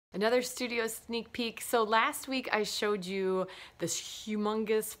Another studio sneak peek. So last week I showed you this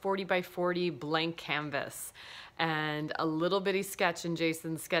humongous 40 by 40 blank canvas and a little bitty sketch in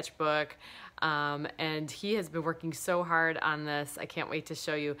Jason's sketchbook. And he has been working so hard on this. I can't wait to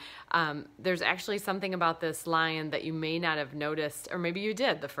show you. There's actually something about this lion that you may not have noticed, or maybe you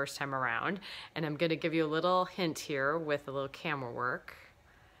did the first time around. And I'm gonna give you a little hint here with a little camera work.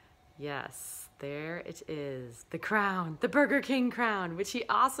 Yes, there it is, the crown, the Burger King crown, which he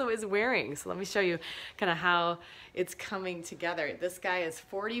also is wearing. So let me show you kind of how it's coming together. This guy is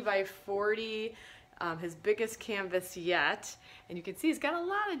 40 by 40, his biggest canvas yet. And you can see he's got a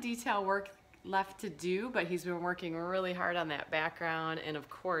lot of detail work left to do, but he's been working really hard on that background. And of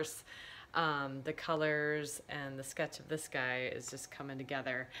course, the colors and the sketch of this guy is just coming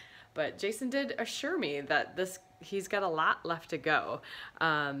together. But Jason did assure me that he's got a lot left to go.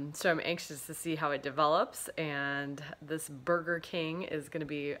 So I'm anxious to see how it develops, and this Burger King is gonna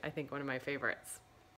be, I think, one of my favorites.